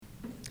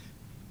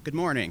Good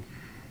morning.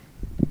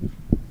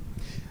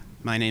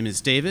 My name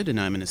is David, and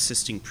I'm an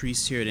assisting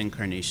priest here at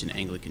Incarnation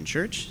Anglican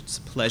Church. It's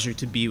a pleasure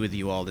to be with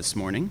you all this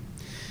morning.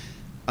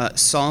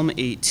 Psalm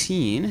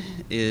 18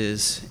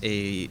 is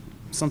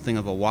something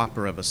of a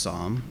whopper of a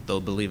psalm,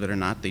 though believe it or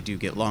not, they do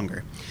get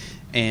longer.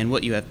 And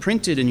what you have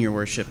printed in your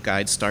worship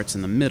guide starts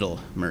in the middle,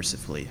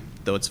 mercifully,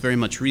 though it's very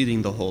much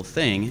reading the whole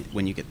thing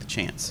when you get the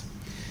chance.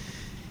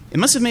 It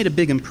must have made a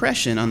big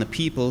impression on the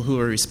people who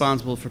are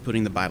responsible for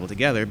putting the Bible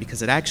together,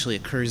 because it actually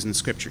occurs in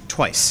Scripture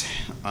twice.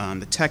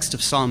 The text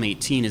of Psalm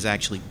 18 is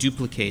actually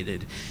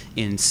duplicated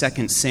in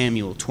 2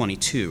 Samuel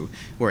 22,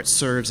 where it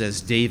serves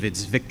as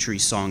David's victory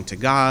song to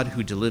God,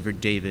 who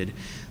delivered David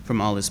from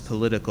all his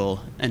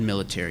political and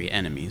military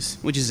enemies,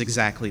 which is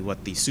exactly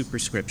what the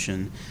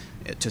superscription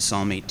to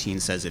Psalm 18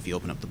 says if you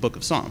open up the book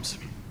of Psalms.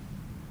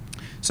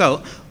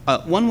 So,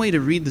 one way to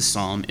read the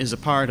psalm is a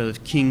part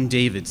of King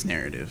David's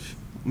narrative.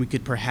 We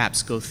could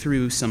perhaps go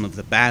through some of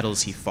the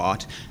battles he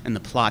fought and the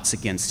plots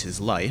against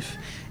his life,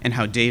 and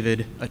how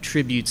David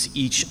attributes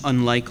each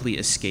unlikely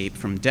escape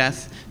from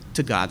death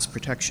to God's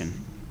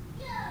protection.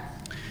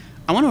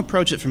 I want to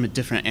approach it from a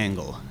different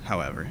angle,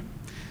 however.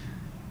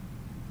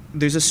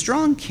 There's a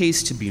strong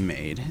case to be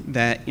made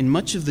that in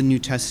much of the New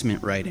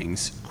Testament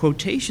writings,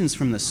 quotations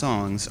from the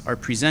songs are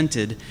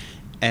presented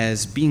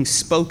as being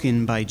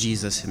spoken by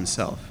Jesus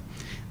himself.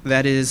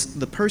 That is,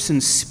 the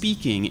person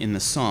speaking in the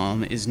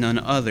psalm is none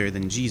other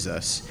than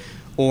Jesus,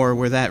 or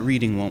where that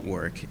reading won't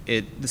work,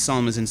 the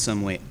psalm is in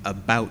some way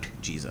about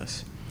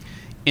Jesus.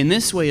 In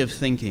this way of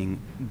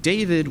thinking,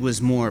 David was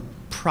more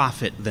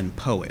prophet than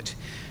poet.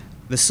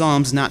 The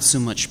psalms not so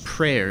much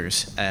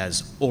prayers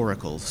as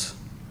oracles.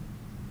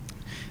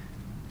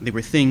 They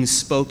were things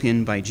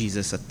spoken by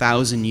Jesus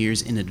 1,000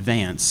 years in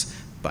advance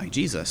by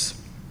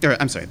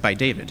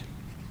David.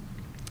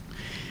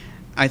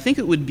 I think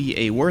it would be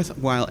a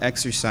worthwhile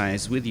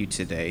exercise with you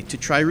today to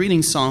try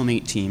reading Psalm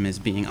 18 as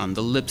being on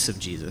the lips of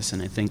Jesus,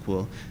 and I think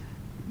we'll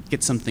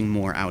get something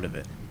more out of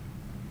it.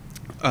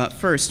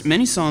 First,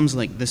 many psalms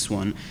like this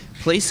one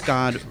place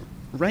God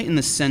right in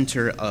the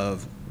center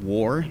of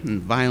war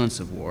and violence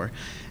of war,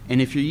 and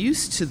if you're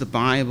used to the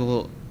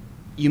Bible,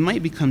 you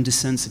might become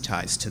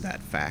desensitized to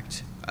that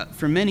fact.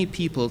 For many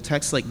people,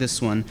 texts like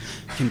this one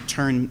can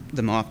turn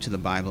them off to the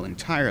Bible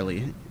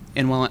entirely.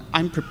 And while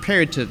I'm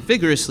prepared to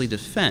vigorously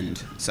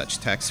defend such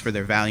texts for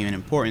their value and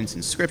importance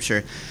in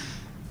Scripture,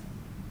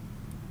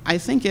 I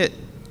think it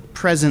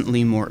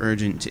presently more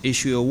urgent to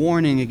issue a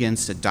warning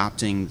against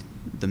adopting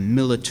the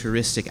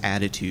militaristic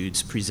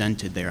attitudes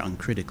presented there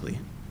uncritically.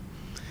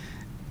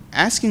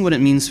 Asking what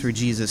it means for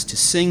Jesus to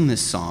sing this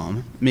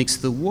psalm makes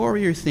the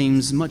warrior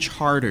themes much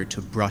harder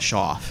to brush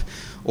off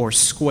or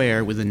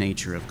square with the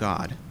nature of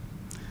God.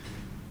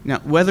 Now,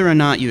 whether or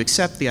not you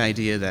accept the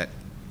idea that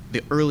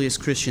the earliest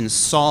Christians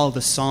saw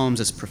the Psalms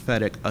as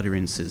prophetic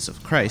utterances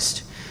of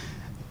Christ,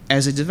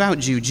 as a devout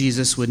Jew,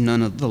 Jesus would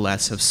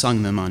nonetheless have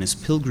sung them on his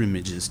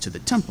pilgrimages to the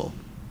temple.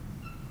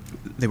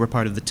 They were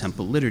part of the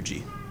temple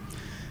liturgy.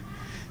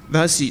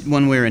 Thus,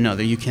 one way or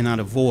another, you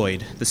cannot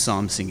avoid the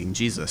psalm singing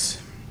Jesus.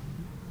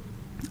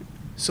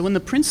 So when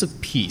the Prince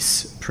of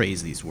Peace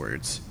prays these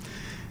words,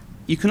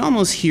 you can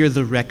almost hear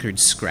the record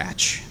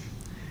scratch.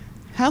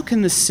 How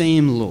can the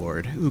same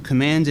Lord who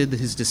commanded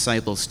his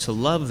disciples to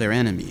love their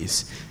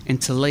enemies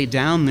and to lay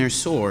down their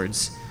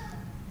swords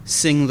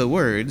sing the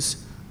words,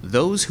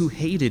 "Those who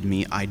hated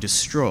me I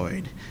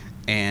destroyed,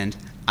 and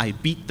I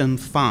beat them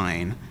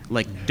fine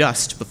like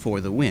dust before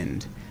the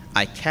wind.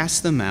 I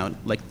cast them out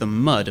like the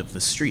mud of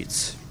the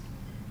streets"?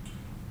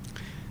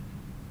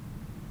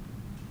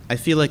 I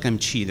feel like I'm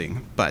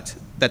cheating, but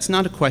that's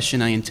not a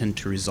question I intend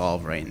to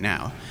resolve right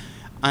now.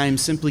 I'm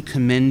simply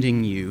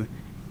commending you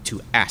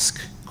to ask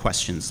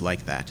questions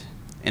like that.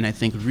 And I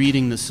think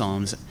reading the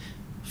Psalms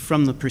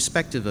from the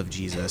perspective of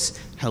Jesus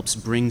helps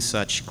bring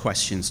such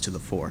questions to the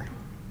fore.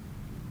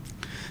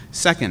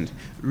 Second,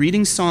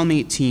 reading Psalm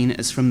 18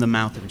 as from the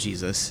mouth of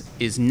Jesus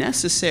is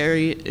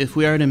necessary if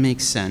we are to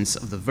make sense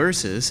of the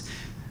verses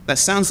that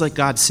sounds like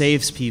God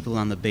saves people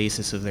on the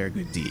basis of their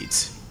good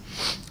deeds.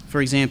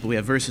 For example, we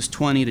have verses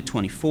 20 to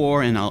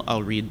 24, and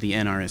I'll read the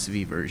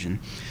NRSV version.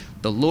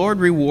 "The Lord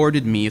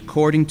rewarded me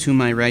according to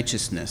my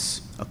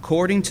righteousness.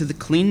 According to the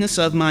cleanness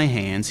of my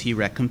hands he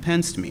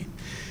recompensed me.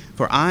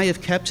 For I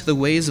have kept the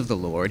ways of the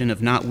Lord and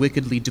have not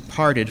wickedly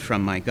departed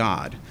from my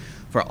God.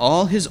 For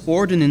all his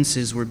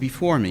ordinances were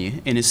before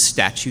me, and his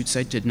statutes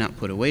I did not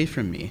put away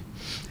from me.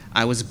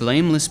 I was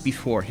blameless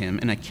before him,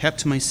 and I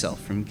kept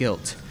myself from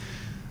guilt.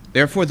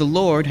 Therefore the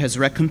Lord has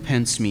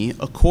recompensed me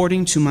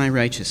according to my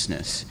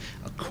righteousness,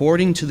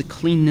 according to the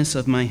cleanness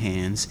of my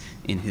hands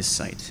in his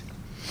sight."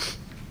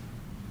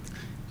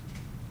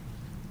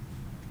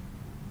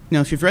 Now,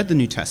 if you've read the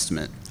New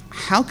Testament,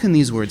 how can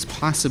these words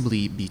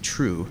possibly be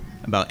true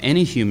about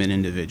any human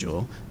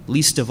individual,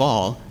 least of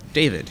all,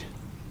 David?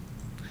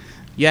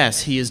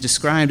 Yes, he is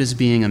described as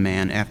being a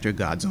man after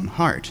God's own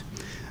heart,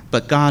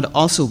 but God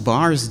also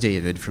bars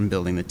David from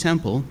building the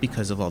temple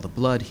because of all the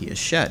blood he has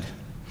shed.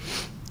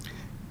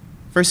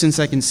 1 and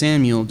 2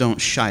 Samuel don't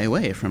shy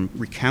away from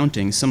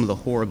recounting some of the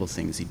horrible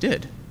things he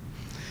did.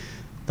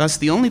 Thus,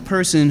 the only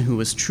person who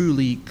was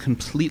truly,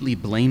 completely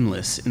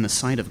blameless in the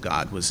sight of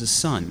God was his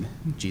Son,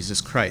 Jesus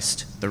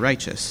Christ, the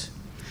righteous.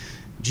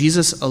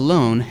 Jesus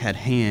alone had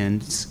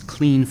hands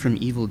clean from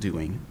evil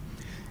doing.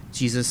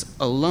 Jesus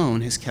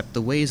alone has kept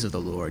the ways of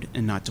the Lord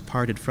and not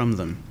departed from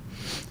them.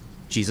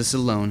 Jesus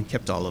alone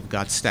kept all of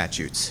God's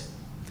statutes.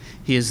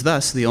 He is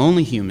thus the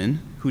only human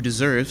who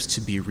deserves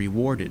to be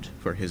rewarded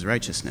for his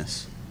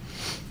righteousness.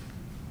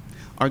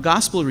 Our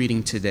gospel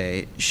reading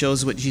today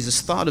shows what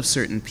Jesus thought of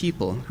certain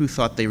people who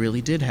thought they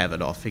really did have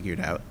it all figured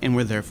out and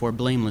were therefore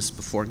blameless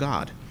before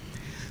God.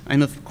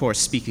 I'm, of course,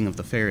 speaking of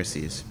the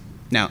Pharisees.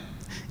 Now,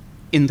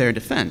 in their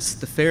defense,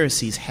 the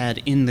Pharisees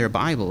had in their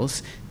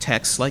Bibles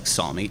texts like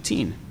Psalm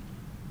 18.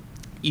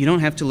 You don't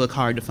have to look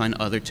hard to find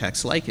other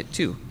texts like it,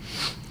 too.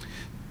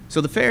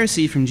 So the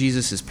Pharisee from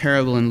Jesus'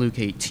 parable in Luke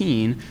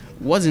 18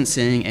 wasn't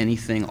saying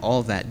anything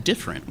all that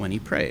different when he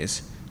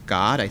prays.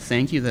 God, I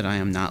thank you that I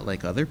am not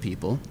like other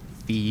people,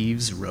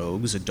 thieves,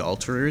 rogues,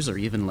 adulterers, or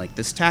even like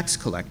this tax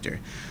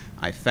collector.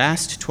 I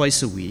fast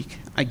twice a week.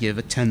 I give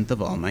 1/10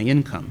 of all my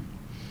income.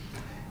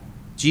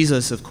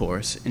 Jesus, of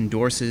course,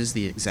 endorses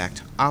the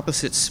exact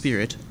opposite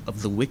spirit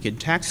of the wicked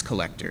tax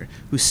collector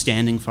who,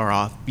 standing far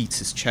off, beats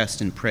his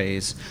chest and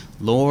prays,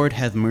 Lord,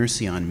 have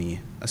mercy on me,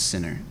 a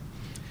sinner.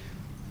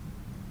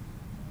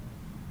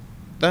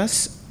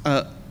 Thus,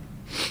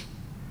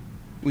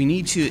 we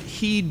need to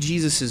heed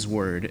Jesus'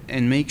 word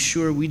and make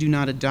sure we do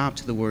not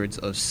adopt the words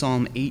of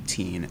Psalm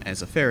 18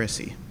 as a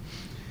Pharisee.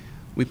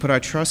 We put our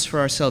trust for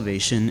our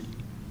salvation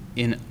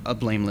in a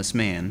blameless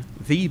man,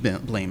 the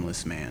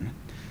blameless man.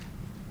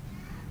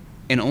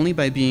 And only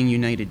by being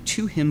united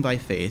to him by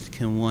faith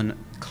can one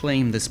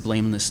claim this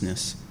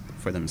blamelessness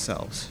for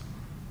themselves.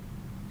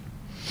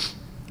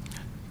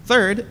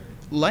 Third,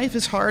 life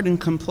is hard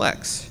and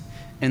complex.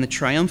 And the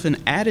triumphant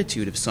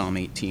attitude of Psalm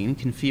 18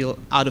 can feel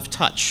out of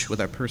touch with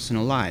our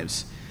personal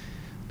lives.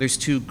 There's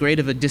too great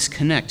of a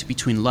disconnect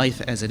between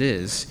life as it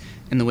is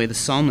and the way the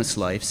psalmist's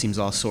life seems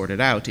all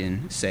sorted out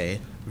in,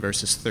 say,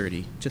 verses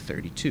 30 to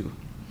 32.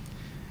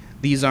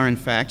 These are, in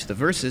fact, the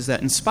verses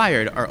that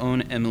inspired our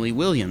own Emily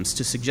Williams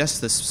to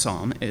suggest this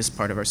psalm as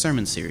part of our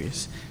sermon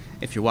series.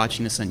 If you're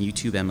watching this on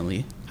YouTube,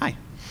 Emily, hi.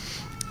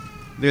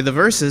 They're the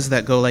verses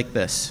that go like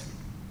this.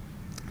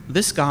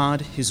 This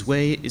God, his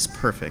way is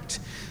perfect.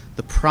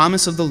 The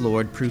promise of the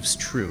Lord proves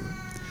true.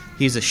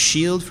 He is a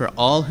shield for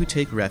all who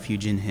take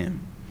refuge in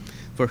him.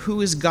 For who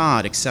is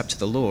God except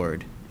the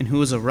Lord, and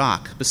who is a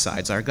rock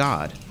besides our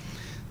God?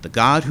 The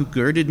God who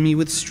girded me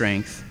with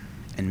strength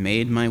and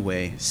made my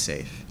way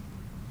safe.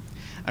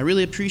 I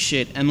really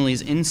appreciate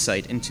Emily's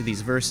insight into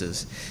these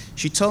verses.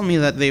 She told me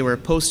that they were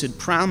posted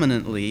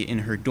prominently in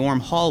her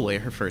dorm hallway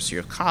her first year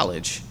of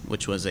college,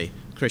 which was a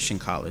Christian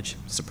college,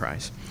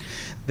 surprise.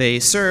 They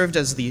served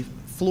as the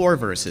floor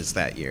verses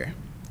that year.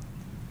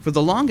 For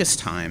the longest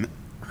time,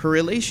 her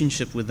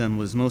relationship with them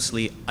was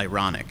mostly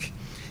ironic.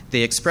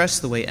 They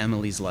expressed the way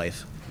Emily's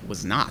life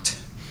was not.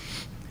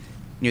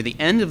 Near the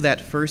end of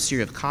that first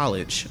year of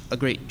college, a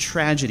great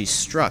tragedy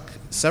struck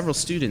several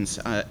students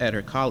at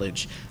her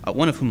college,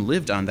 one of whom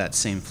lived on that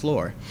same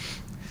floor.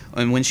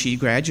 And when she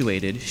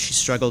graduated, she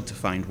struggled to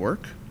find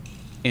work.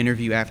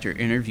 Interview after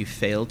interview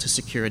failed to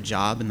secure a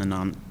job in the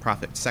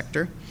nonprofit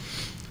sector.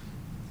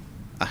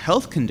 A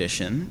health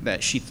condition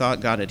that she thought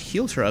God had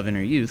healed her of in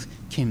her youth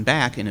came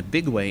back in a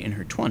big way in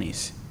her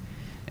 20s.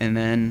 And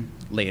then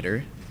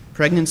later,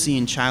 pregnancy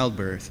and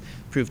childbirth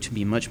proved to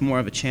be much more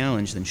of a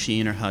challenge than she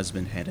and her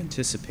husband had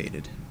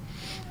anticipated.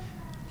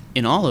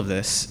 In all of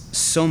this,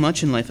 so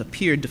much in life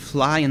appeared to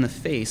fly in the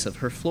face of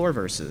her floor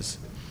verses.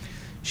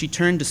 She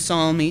turned to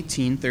Psalm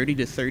 18, 30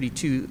 to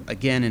 32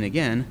 again and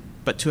again,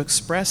 but to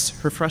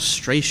express her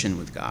frustration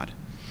with God.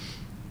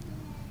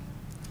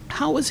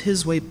 How was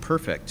his way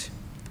perfect?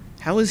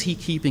 How is he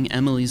keeping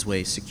Emily's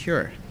way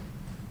secure?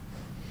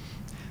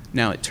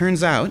 Now, it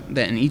turns out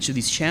that in each of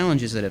these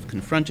challenges that have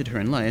confronted her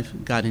in life,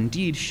 God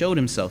indeed showed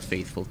himself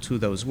faithful to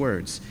those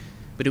words,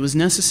 but it was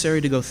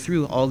necessary to go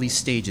through all these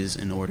stages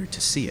in order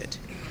to see it.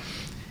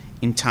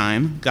 In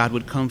time, God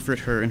would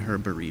comfort her in her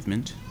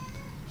bereavement.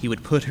 He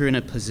would put her in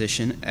a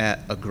position at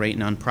a great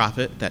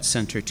nonprofit that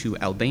sent her to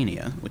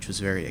Albania, which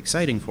was very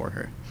exciting for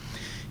her.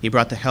 He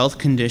brought the health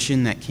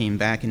condition that came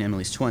back in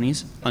Emily's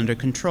 20s under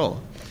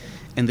control.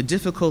 And the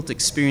difficult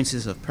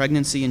experiences of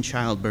pregnancy and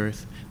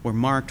childbirth were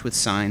marked with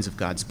signs of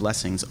God's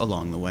blessings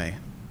along the way.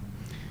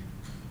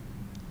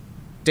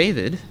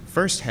 David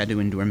first had to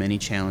endure many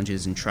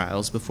challenges and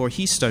trials before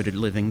he started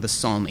living the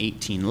Psalm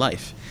 18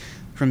 life,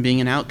 from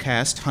being an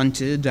outcast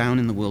hunted down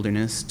in the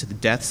wilderness to the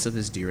deaths of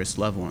his dearest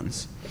loved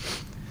ones.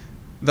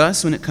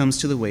 Thus, when it comes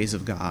to the ways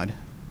of God,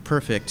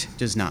 perfect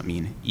does not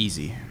mean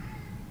easy.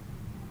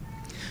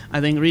 I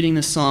think reading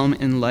this psalm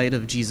in light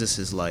of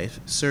Jesus' life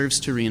serves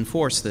to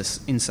reinforce this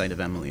insight of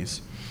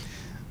Emily's.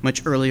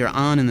 Much earlier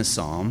on in the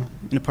psalm,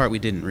 in a part we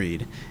didn't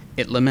read,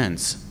 it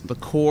laments, "The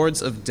cords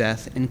of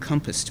death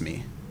encompassed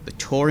me, the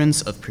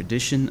torrents of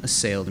perdition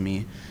assailed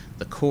me,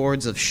 the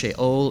cords of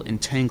Sheol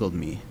entangled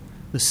me,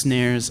 the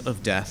snares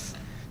of death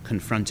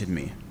confronted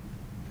me."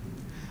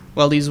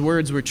 While these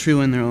words were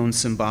true in their own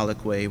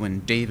symbolic way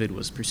when David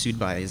was pursued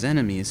by his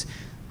enemies,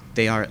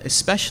 they are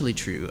especially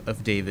true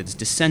of David's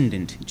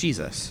descendant,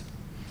 Jesus.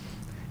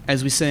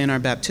 As we say in our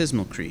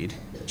baptismal creed,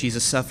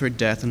 Jesus suffered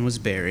death and was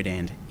buried,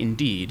 and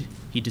indeed,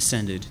 he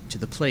descended to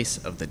the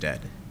place of the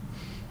dead.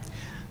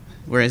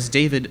 Whereas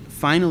David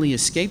finally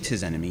escaped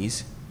his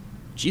enemies,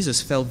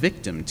 Jesus fell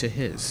victim to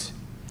his.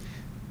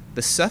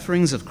 The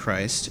sufferings of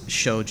Christ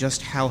show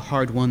just how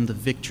hard-won the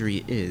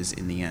victory is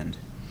in the end.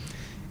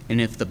 And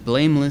if the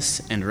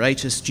blameless and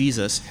righteous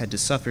Jesus had to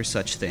suffer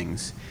such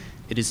things,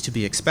 it is to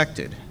be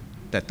expected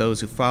that those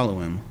who follow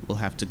him will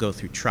have to go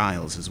through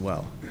trials as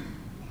well.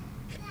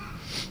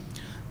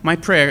 My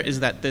prayer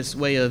is that this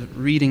way of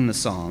reading the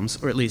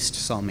Psalms, or at least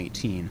Psalm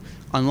 18,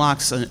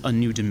 unlocks a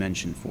new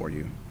dimension for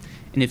you.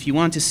 And if you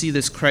want to see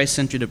this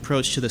Christ-centered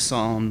approach to the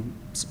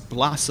Psalms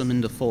blossom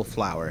into full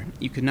flower,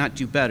 you could not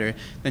do better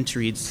than to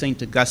read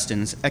St.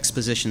 Augustine's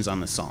Expositions on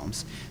the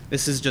Psalms.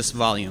 This is just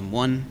volume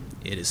 1.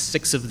 It is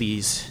 6 of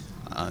these.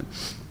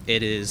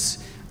 It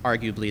is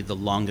arguably the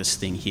longest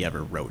thing he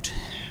ever wrote,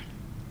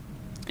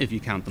 if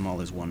you count them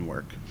all as one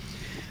work.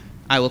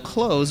 I will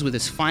close with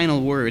his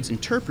final words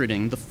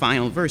interpreting the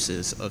final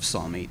verses of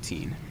Psalm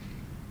 18.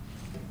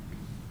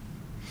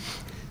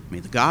 May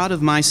the God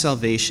of my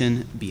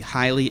salvation be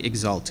highly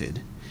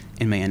exalted,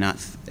 and may I not,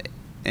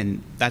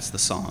 and that's the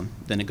psalm.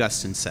 Then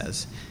Augustine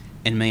says,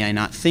 and may I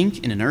not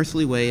think in an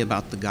earthly way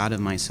about the God of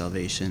my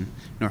salvation,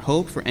 nor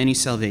hope for any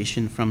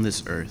salvation from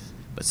this earth,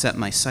 but set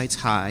my sights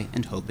high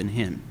and hope in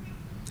him.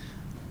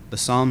 The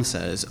psalm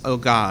says, O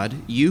God,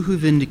 you who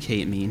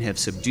vindicate me and have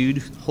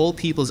subdued whole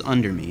peoples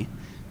under me,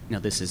 now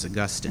this is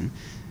Augustine,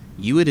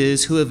 you it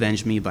is who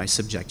avenge me by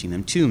subjecting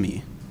them to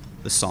me.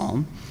 The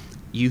psalm,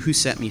 you who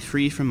set me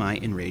free from my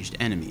enraged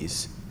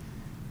enemies.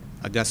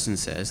 Augustine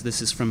says,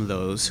 this is from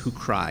those who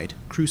cried,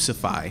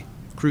 crucify,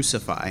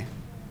 crucify.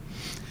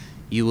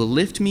 You will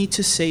lift me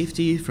to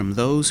safety from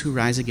those who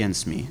rise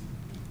against me.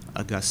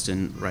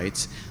 Augustine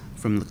writes,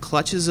 from the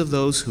clutches of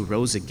those who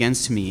rose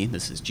against me,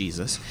 this is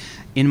Jesus,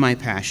 in my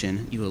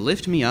passion, you will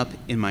lift me up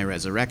in my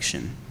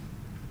resurrection.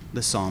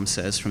 The psalm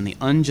says, from the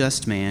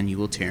unjust man you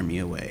will tear me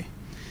away.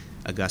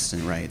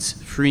 Augustine writes,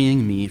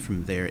 freeing me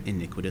from their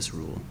iniquitous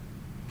rule.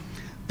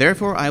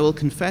 Therefore I will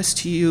confess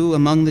to you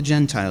among the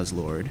Gentiles,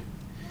 Lord.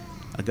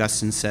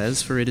 Augustine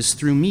says, for it is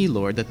through me,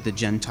 Lord, that the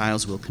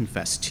Gentiles will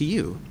confess to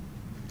you.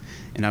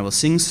 And I will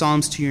sing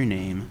psalms to your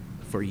name,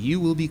 for you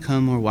will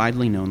become more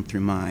widely known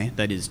through my,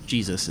 that is,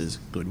 Jesus'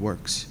 good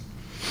works.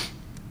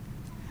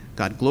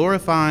 God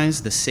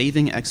glorifies the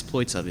saving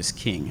exploits of his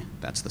king.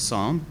 That's the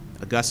psalm.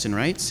 Augustine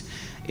writes,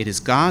 it is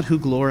God who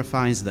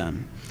glorifies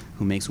them,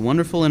 who makes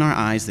wonderful in our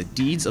eyes the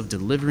deeds of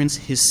deliverance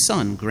his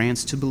Son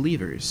grants to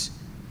believers.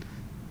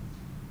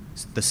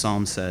 The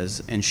psalm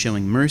says, and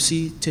showing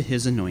mercy to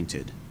his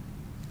anointed.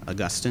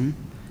 Augustine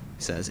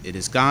says, it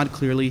is God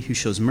clearly who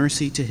shows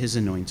mercy to his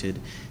anointed,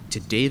 to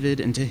David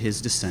and to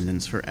his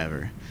descendants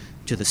forever,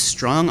 to the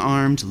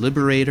strong-armed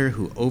liberator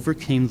who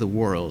overcame the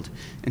world,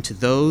 and to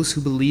those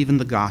who believe in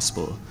the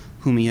gospel,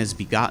 whom he has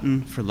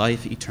begotten for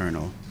life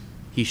eternal.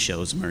 He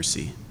shows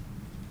mercy.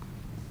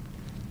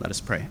 Let us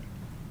pray.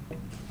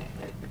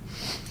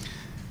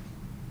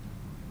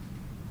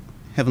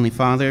 Heavenly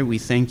Father, we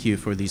thank you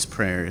for these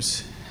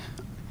prayers,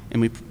 and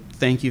we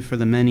thank you for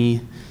the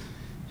many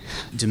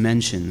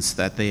dimensions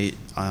that they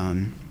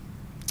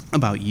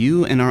about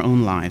you and our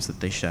own lives that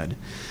they shed.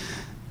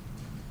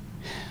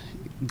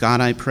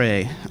 God, I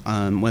pray,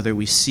 whether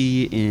we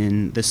see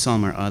in this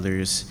psalm or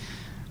others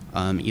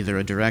either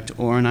a direct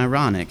or an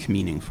ironic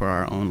meaning for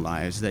our own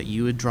lives, that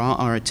you would draw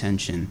our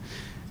attention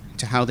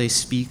to how they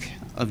speak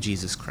of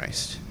Jesus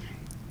Christ.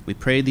 We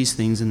pray these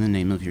things in the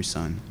name of your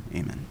Son.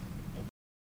 Amen.